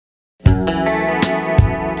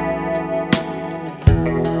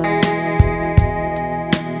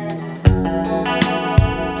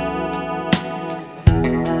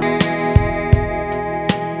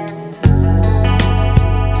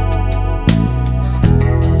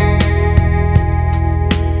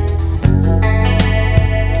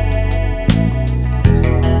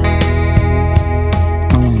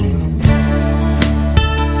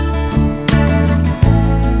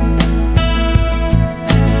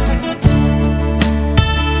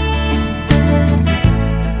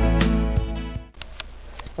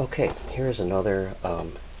here's another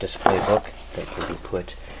display book that can be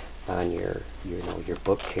put on your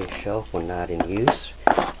bookcase shelf when not in use,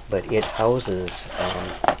 but it houses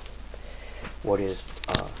what is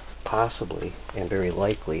possibly and very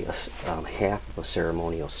likely half of a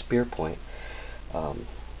ceremonial spear point.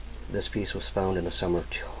 This piece was found in the summer of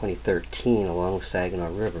 2013 along the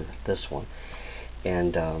Saginaw River, this one,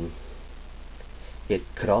 and it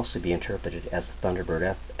could also be interpreted as a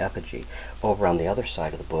Thunderbird effigy. Over on the other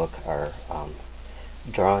side of the book are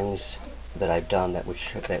drawings that I've done that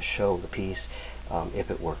show the piece if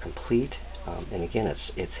it were complete. And again,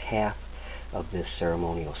 it's half of this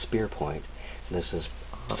ceremonial spear point. This is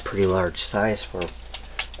a pretty large size for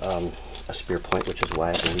a spear point, which is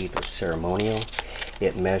why I believe it's ceremonial.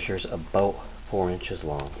 It measures about 4 inches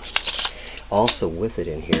long. Also with it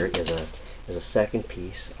in here is a second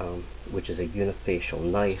piece, which is a unifacial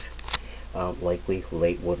knife, likely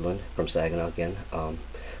late woodland from Saginaw again.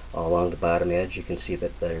 Along the bottom edge you can see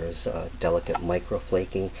that there's delicate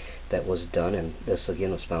microflaking that was done, and this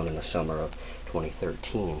again was found in the summer of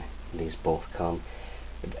 2013. These both come,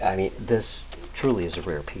 I mean, this truly is a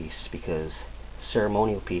rare piece because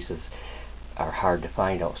ceremonial pieces are hard to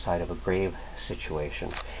find outside of a grave situation.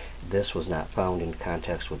 This was not found in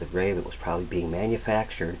context with a grave. It was probably being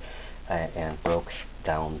manufactured and broke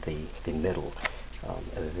down the middle.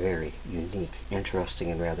 A very unique,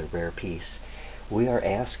 interesting, and rather rare piece. We are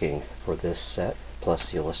asking for this set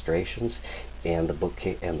plus the illustrations and the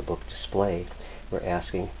book display. We're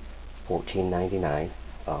asking $14.99.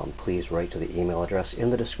 Please write to the email address in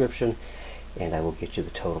the description, and I will get you the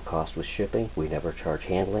total cost with shipping. We never charge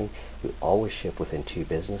handling. We always ship within 2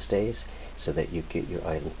 business days so that you get your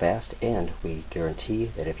item fast, and we guarantee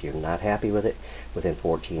that if you're not happy with it within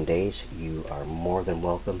 14 days, you are more than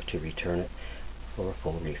welcome to return it for a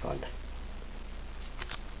full refund.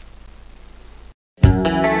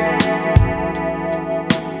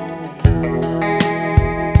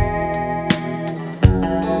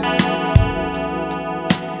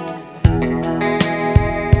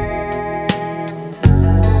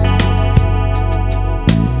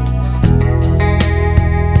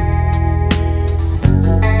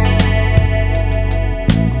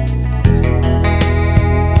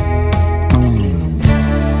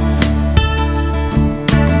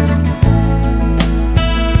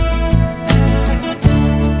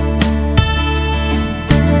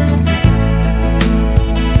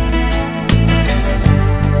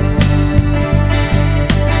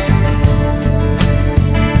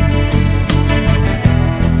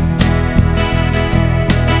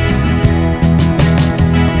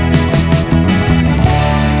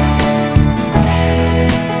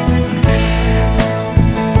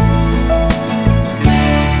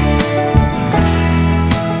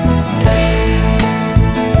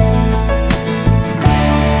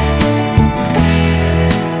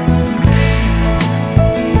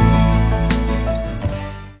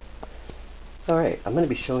 Alright, I'm going to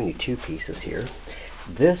be showing you 2 pieces here.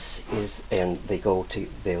 This is, and they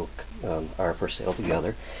are for sale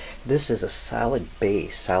together. This is a solid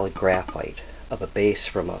base, solid graphite of a base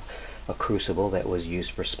from a crucible that was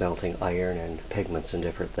used for smelting iron and pigments and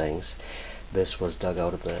different things. This was dug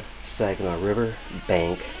out of the Saginaw River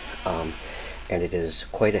bank, and it is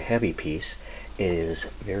quite a heavy piece. It is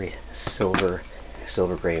very silver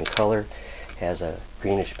gray in color, has a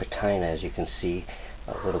greenish patina, as you can see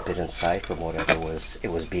a little bit inside from whatever it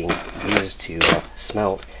was being used to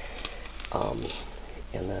smelt,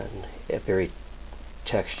 and then a very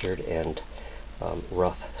textured and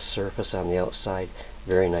rough surface on the outside.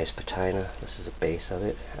 Very nice patina. This is a base of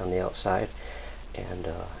it on the outside, and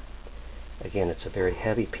again, it's a very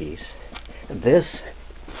heavy piece. This,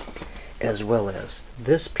 as well as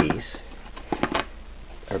this piece,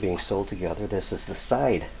 are being sold together. This is the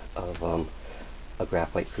side of a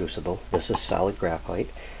graphite crucible. This is solid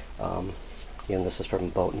graphite. Again, this is from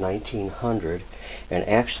about 1900, and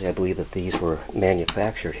actually I believe that these were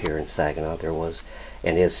manufactured here in Saginaw. There was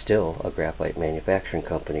and is still a graphite manufacturing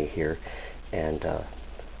company here, and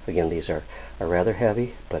again, these are rather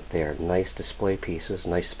heavy, but they are nice display pieces,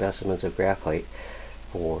 nice specimens of graphite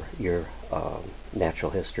for your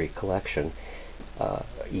natural history collection.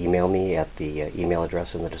 Email me at the email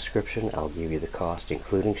address in the description. I'll give you the cost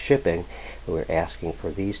including shipping. We're asking for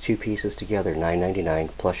these 2 pieces together,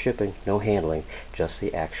 $9.99 plus shipping, no handling, just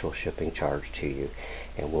the actual shipping charge to you,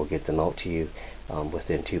 and we'll get them out to you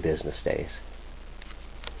within 2 business days.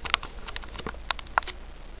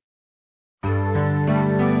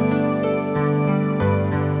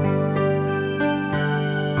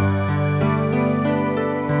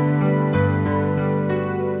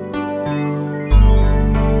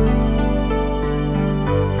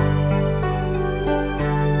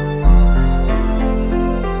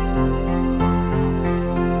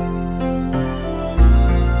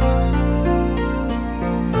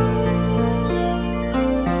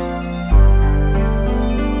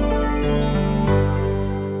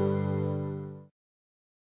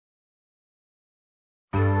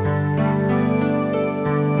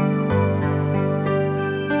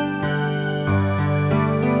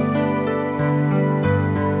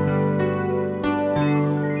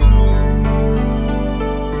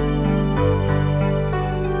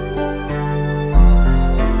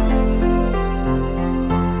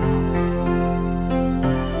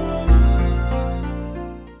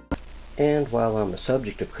 And while on the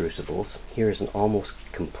subject of crucibles, here's an almost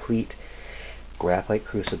complete graphite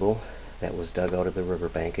crucible that was dug out of the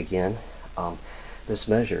riverbank again. This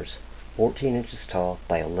measures 14 inches tall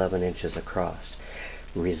by 11 inches across.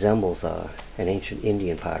 Resembles an ancient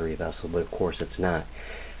Indian pottery vessel, but of course it's not.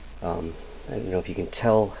 I don't know if you can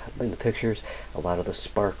tell in the pictures, a lot of the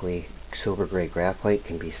sparkly silver gray graphite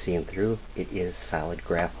can be seen through. It is solid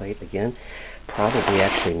graphite again, probably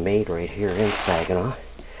actually made right here in Saginaw.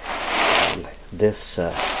 This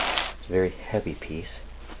very heavy piece,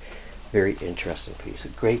 very interesting piece, a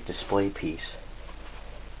great display piece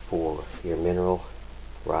for your mineral,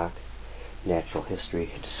 rock, natural history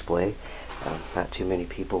display. Not too many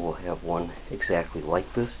people will have one exactly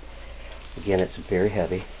like this. Again, it's very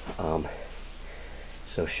heavy,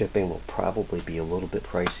 so shipping will probably be a little bit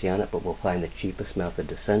pricey on it, but we'll find the cheapest method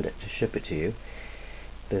to send it, to ship it to you.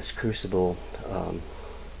 This crucible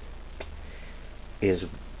is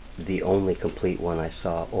the only complete one I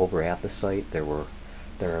saw over at the site. There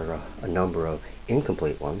are a number of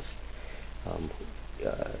incomplete ones.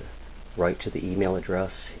 Write to the email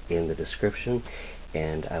address in the description,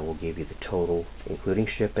 and I will give you the total, including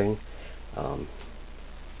shipping.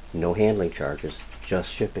 No handling charges,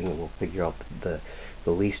 just shipping, and we'll figure out the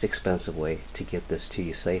least expensive way to get this to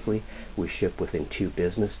you safely. We ship within 2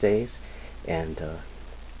 business days, and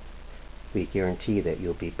we guarantee that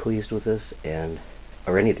you'll be pleased with this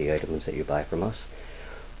or any of the items that you buy from us,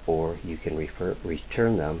 or you can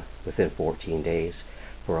return them within 14 days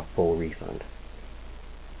for a full refund.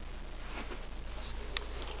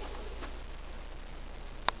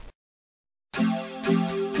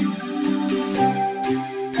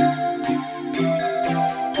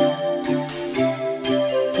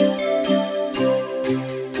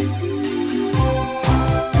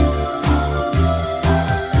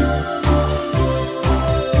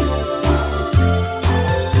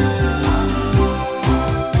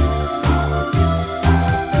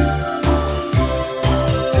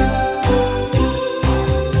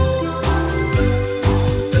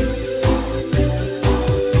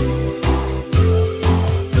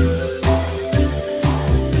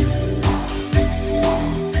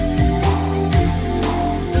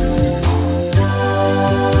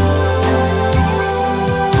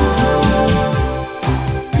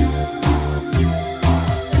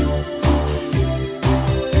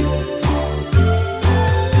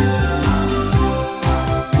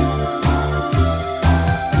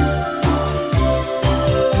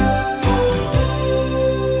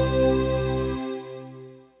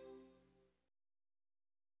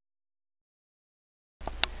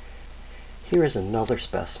 Here is another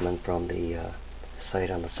specimen from the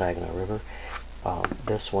site on the Saginaw River.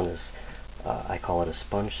 This one is, I call it a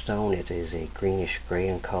sponge stone. It is a greenish gray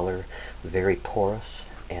in color, very porous,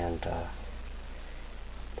 and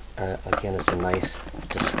again, it's a nice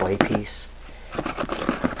display piece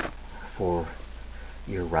for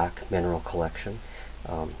your rock mineral collection.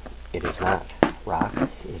 It is not rock.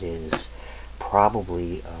 It is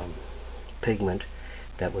probably pigment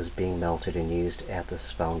that was being melted and used at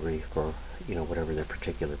this foundry for, whatever their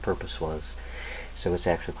particular purpose was. So its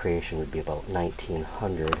actual creation would be about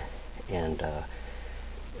 1900, and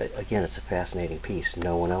again, it's a fascinating piece.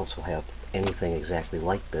 No one else will have anything exactly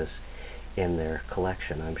like this in their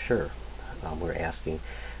collection, I'm sure. We're asking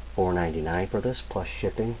 $4.99 for this plus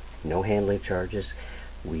shipping, no handling charges.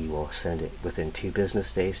 We will send it within 2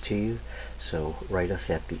 business days to you, so write us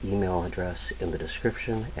at the email address in the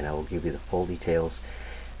description, and I will give you the full details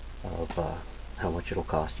of how much it'll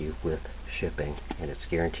cost you with shipping, and it's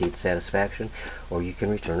guaranteed satisfaction, or you can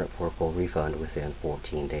return it for a full refund within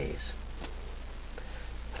 14 days.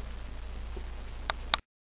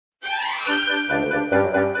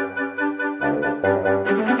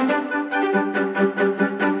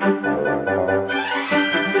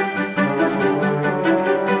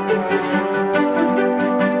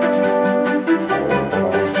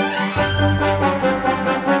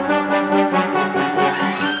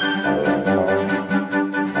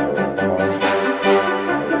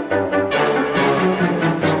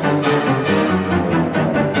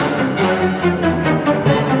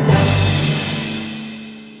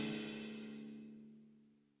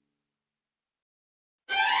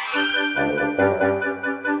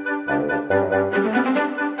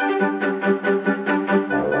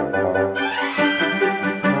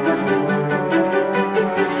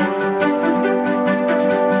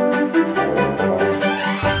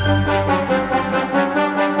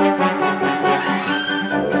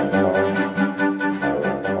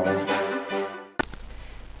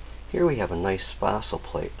 nice fossil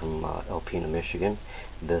plate from Alpena, Michigan.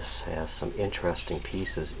 This has some interesting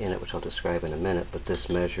pieces in it, which I'll describe in a minute, but this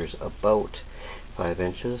measures about 5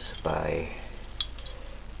 inches by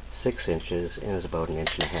 6 inches and is about 1.5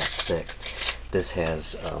 inches thick. This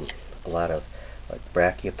has a lot of not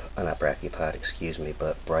brachiopod, excuse me,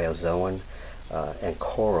 but bryozoan and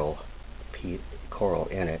coral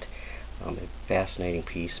in it. A fascinating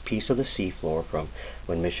piece of the seafloor from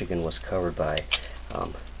when Michigan was covered by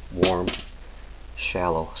warm,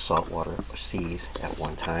 shallow saltwater seas at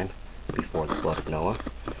one time, before the flood of Noah,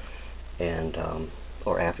 and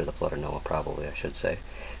or after the flood of Noah, probably I should say.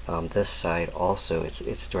 This side also,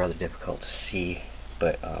 it's rather difficult to see,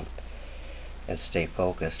 but and stay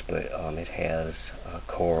focused, but it has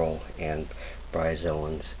coral and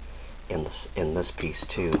bryozoans in this piece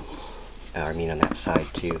too. I mean on that side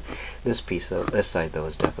too. This side though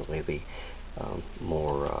is definitely the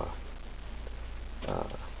more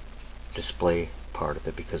display part of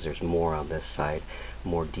it, because there's more on this side,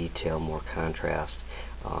 more detail, more contrast.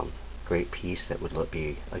 Great piece that would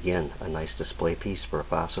be, again, a nice display piece for a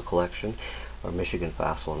fossil collection or Michigan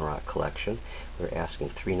fossil and rock collection. We're asking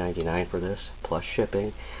 $3.99 for this plus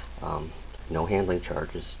shipping. No handling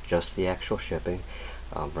charges, just the actual shipping.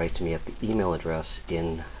 Write to me at the email address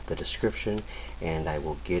in the description, and I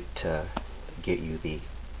will get you the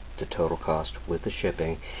total cost with the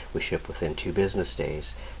shipping. We ship within 2 business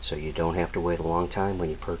days, so you don't have to wait a long time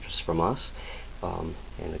when you purchase from us.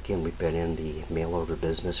 And again, we've been in the mail order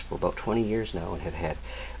business for about 20 years now and have had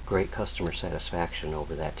great customer satisfaction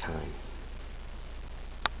over that time.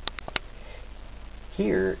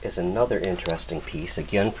 Here is another interesting piece,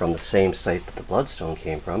 again from the same site that the bloodstone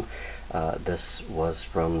came from. This was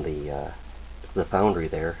from the foundry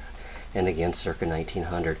there, and again circa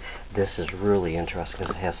 1900. This is really interesting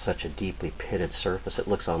because it has such a deeply pitted surface. It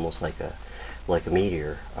looks almost like a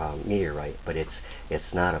meteorite, but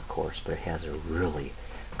it's not, of course, but it has a really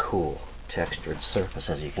cool textured surface,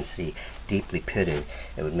 as you can see, deeply pitted.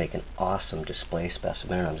 It would make an awesome display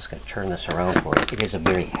specimen, and I'm just going to turn this around for you. It is a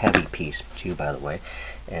very heavy piece too, by the way,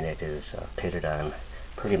 and it is pitted on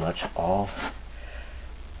pretty much all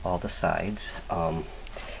the sides.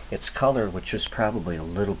 Its color, which is probably a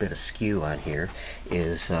little bit askew on here,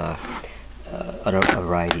 is a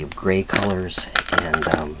variety of gray colors and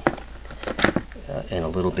a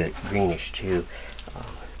little bit greenish too.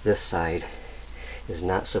 This side is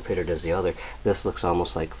not so pitted as the other. This looks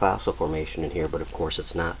almost like fossil formation in here, but of course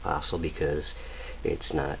it's not fossil because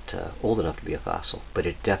it's not old enough to be a fossil. But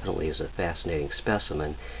it definitely is a fascinating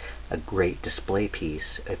specimen, a great display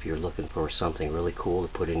piece if you're looking for something really cool to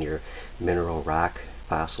put in your mineral rock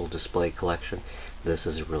fossil display collection. This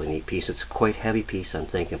is a really neat piece. It's a quite heavy piece. I'm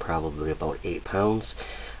thinking probably about 8 pounds.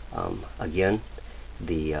 Again,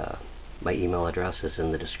 my email address is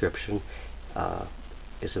in the description.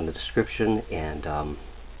 And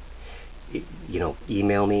you know,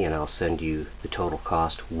 email me and I'll send you the total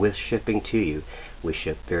cost with shipping to you. We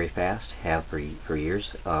ship very fast, have for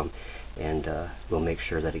years, and we'll make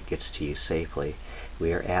sure that it gets to you safely.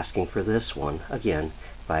 We are asking for this one, again,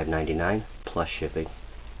 $5.99 plus shipping,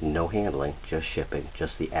 no handling, just shipping,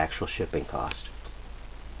 just the actual shipping cost.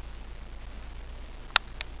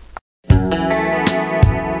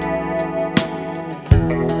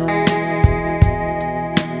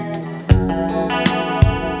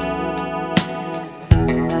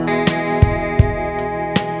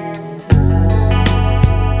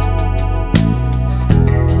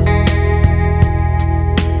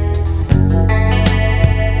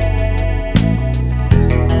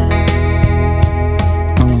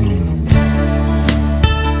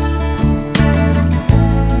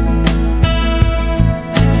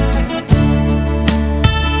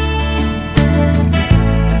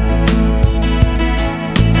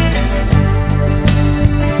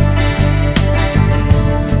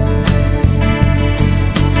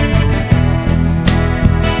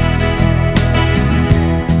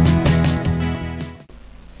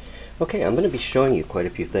 Okay, I'm going to be showing you quite a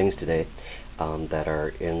few things today that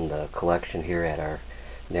are in the collection here at our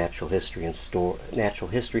Natural History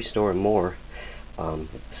Store and More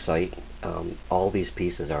site. All these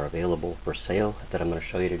pieces are available for sale that I'm going to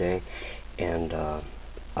show you today, and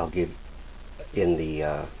I'll give in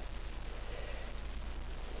the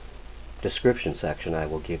description section. I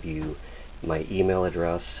will give you my email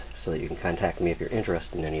address so that you can contact me if you're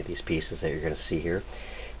interested in any of these pieces that you're going to see here.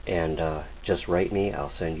 And just write me. I'll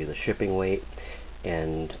send you the shipping weight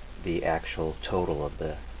and the actual total of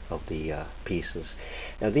the pieces.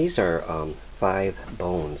 Now these are 5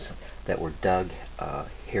 bones that were dug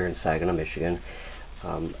here in Saginaw, Michigan.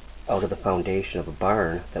 out of the foundation of a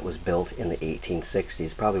barn that was built in the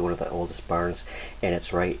 1860s, probably one of the oldest barns, and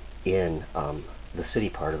it's right in the city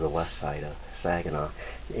part of the west side of Saginaw.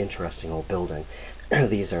 Interesting old building.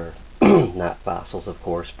 These are not fossils, of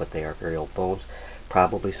course, but they are very old bones,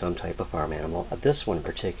 probably some type of farm animal. This one in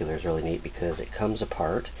particular is really neat because it comes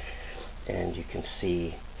apart, and you can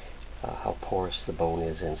see how porous the bone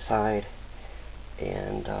is inside,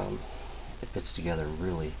 and it fits together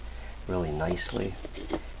really, really nicely.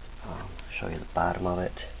 Show you the bottom of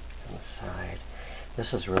it and the side.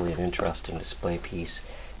 This is really an interesting display piece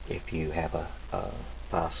if you have a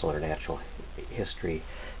fossil or natural history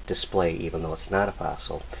display, even though it's not a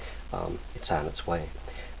fossil. It's on its way.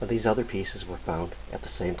 But these other pieces were found at the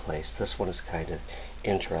same place. This one is kind of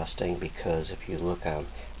interesting because if you look on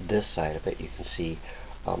this side of it, you can see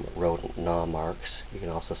rodent gnaw marks. You can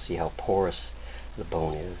also see how porous the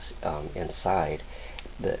bone is inside.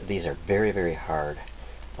 These are very, very hard,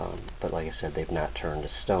 but like I said, they've not turned to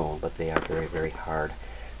stone, but they are very, very hard.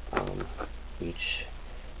 Each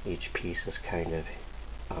piece is kind of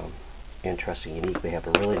interesting, unique. They have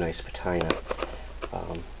a really nice patina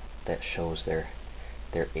that shows their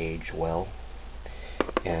age well.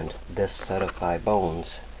 And this set of 5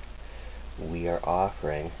 bones we are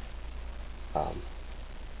offering for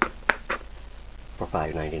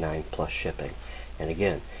 $5.99 plus shipping. And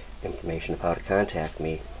again, information of how to contact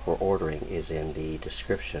me for ordering is in the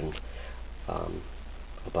description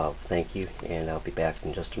above. Thank you, and I'll be back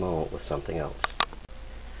in just a moment with something else.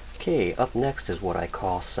 Okay, up next is what I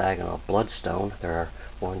call Saginaw Bloodstone. There are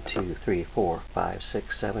 1, 2, 3, 4, 5,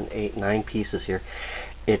 6, 7, 8, 9 pieces here.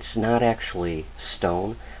 It's not actually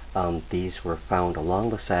stone. These were found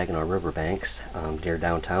along the Saginaw riverbanks near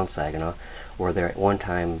downtown Saginaw, where there at one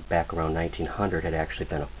time back around 1900 had actually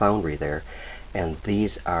been a foundry there. And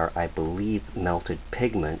these are, I believe, melted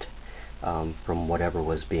pigment from whatever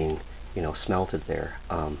was being, smelted there.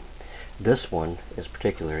 This one is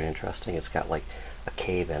particularly interesting. It's got like a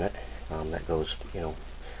cave in it that goes,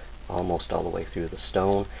 almost all the way through the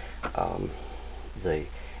stone.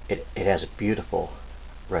 It has a beautiful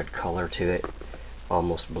red color to it,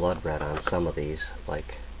 almost blood red on some of these,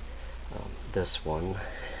 like this one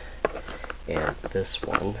and this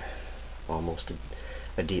one, almost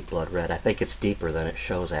a deep blood red. I think it's deeper than it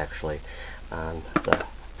shows actually on the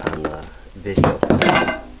video.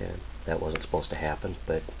 And that wasn't supposed to happen,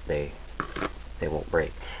 but they won't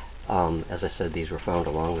break. As I said, these were found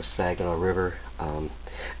along the Saginaw River. And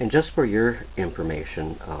just for your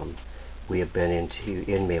information, we have been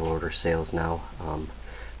in mail order sales now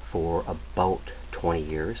for about 20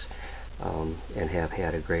 years and have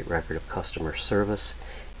had a great record of customer service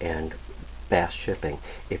and fast shipping.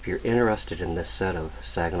 If you're interested in this set of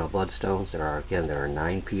Saginaw Bloodstones, there are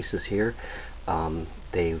 9 pieces here.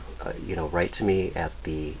 Write to me at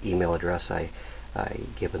the email address I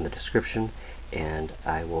give in the description, and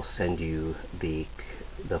I will send you the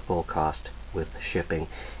full cost with shipping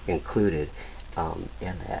included.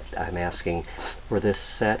 And that I'm asking for this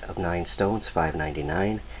set of 9 stones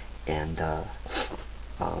 $5.99 and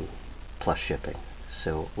plus shipping.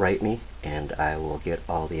 So write me and I will get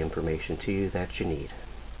all the information to you that you need.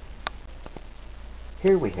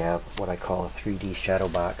 Here we have what I call a 3D shadow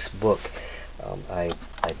box book. I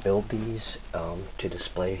build these to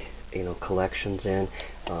display collections in.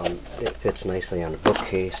 It fits nicely on a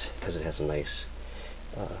bookcase because it has a nice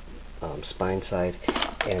spine side,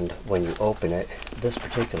 and when you open it, this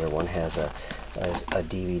particular one has a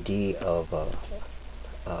DVD of a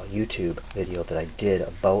YouTube video that I did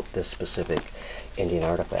about this specific Indian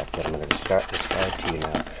artifact that I'm going to describe to you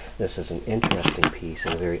now. This is an interesting piece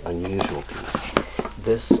and a very unusual piece.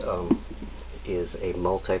 This is a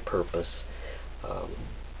multi-purpose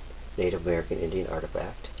Native American Indian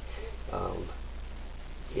artifact,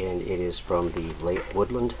 and it is from the late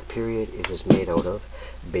woodland period. It is made out of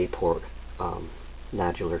Bayport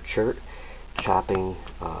nodular chert. Chopping,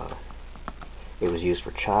 it was used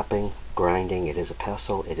for chopping, grinding. It is a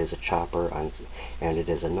pestle, it is a chopper, and it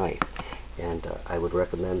is a knife. And I would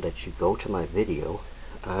recommend that you go to my video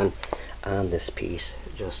on this piece.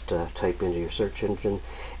 Just type into your search engine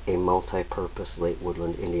a multi-purpose late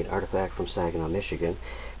woodland Indian artifact from Saginaw, Michigan.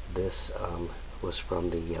 This was from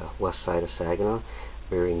the west side of Saginaw,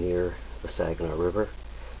 very near the Saginaw River.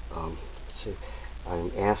 So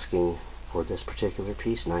I'm asking for this particular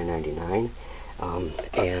piece $9.99,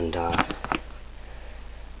 and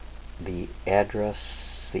the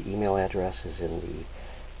email address is in the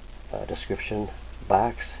description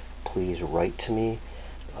box. Please write to me,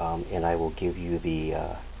 and I will give you the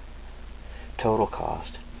total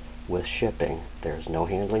cost with shipping. There's no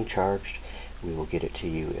handling charged. We will get it to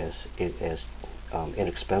you as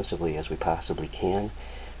inexpensively as we possibly can,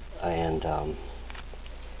 and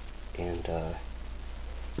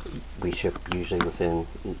we ship usually within,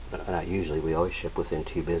 not usually, we always ship within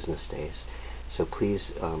 2 business days. So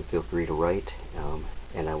please feel free to write,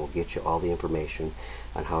 and I will get you all the information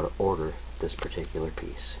on how to order this particular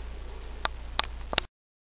piece.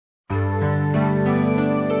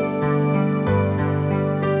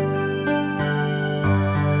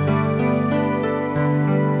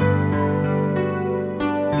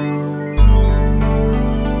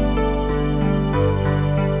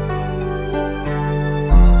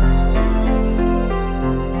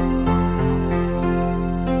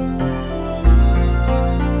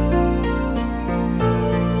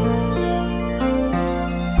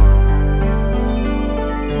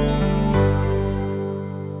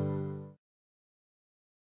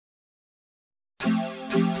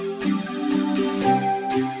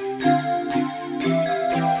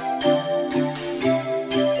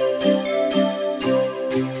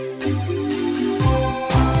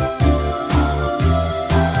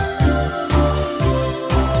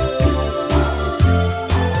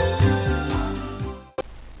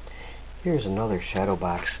 Here's another shadow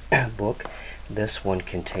box book. This one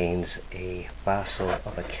contains a fossil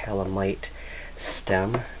of a calamite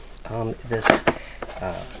stem. This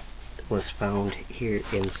was found here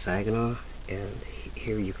in Saginaw, and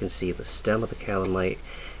here you can see the stem of the calamite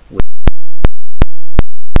with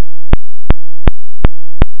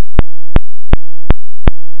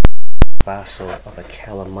fossil of a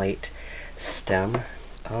calamite stem.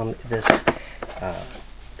 This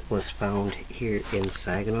was found here in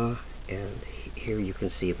Saginaw, and here you can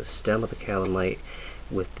see the stem of the calamite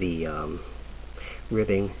with the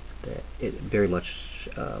ribbing. It very much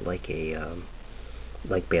like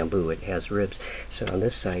bamboo. It has ribs. So on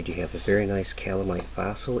this side you have a very nice calamite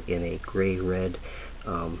fossil in a gray-red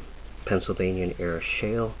Pennsylvania era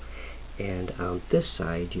shale, and on this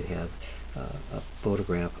side you have a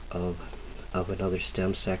photograph of another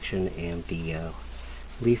stem section and the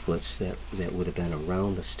leaflets that would have been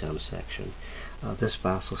around the stem section. This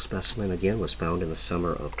fossil specimen again was found in the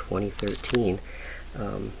summer of 2013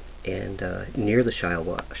 and near the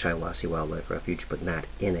Shiawassee Wildlife Refuge, but not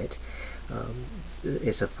in it.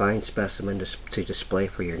 It's a fine specimen to display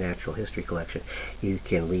for your natural history collection. You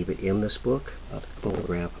can leave it in this book, a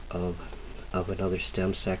photograph of another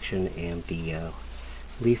stem section and the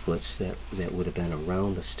leaflets that would have been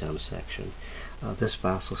around the stem section. This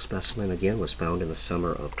fossil specimen again was found in the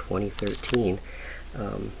summer of 2013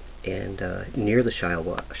 and near the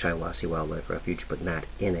Shiawassee Wildlife Refuge, but not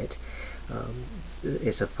in it.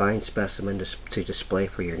 It's a fine specimen to display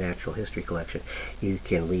for your natural history collection. You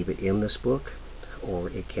can leave it in this book, or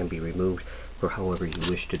it can be removed for however you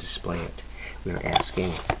wish to display it. We are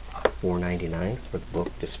asking $4.99 for the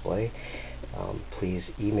book display.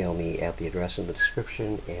 Please email me at the address in the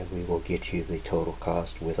description, and we will get you the total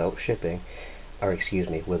cost without shipping, or excuse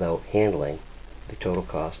me, without handling, the total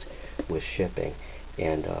cost with shipping.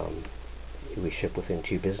 And we ship within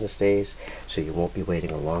 2 business days, so you won't be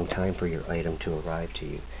waiting a long time for your item to arrive to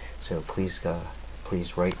you. So please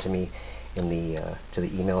write to me in to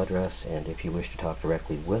the email address, and if you wish to talk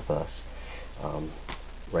directly with us,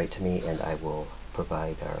 write to me and I will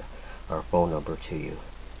provide our phone number to you.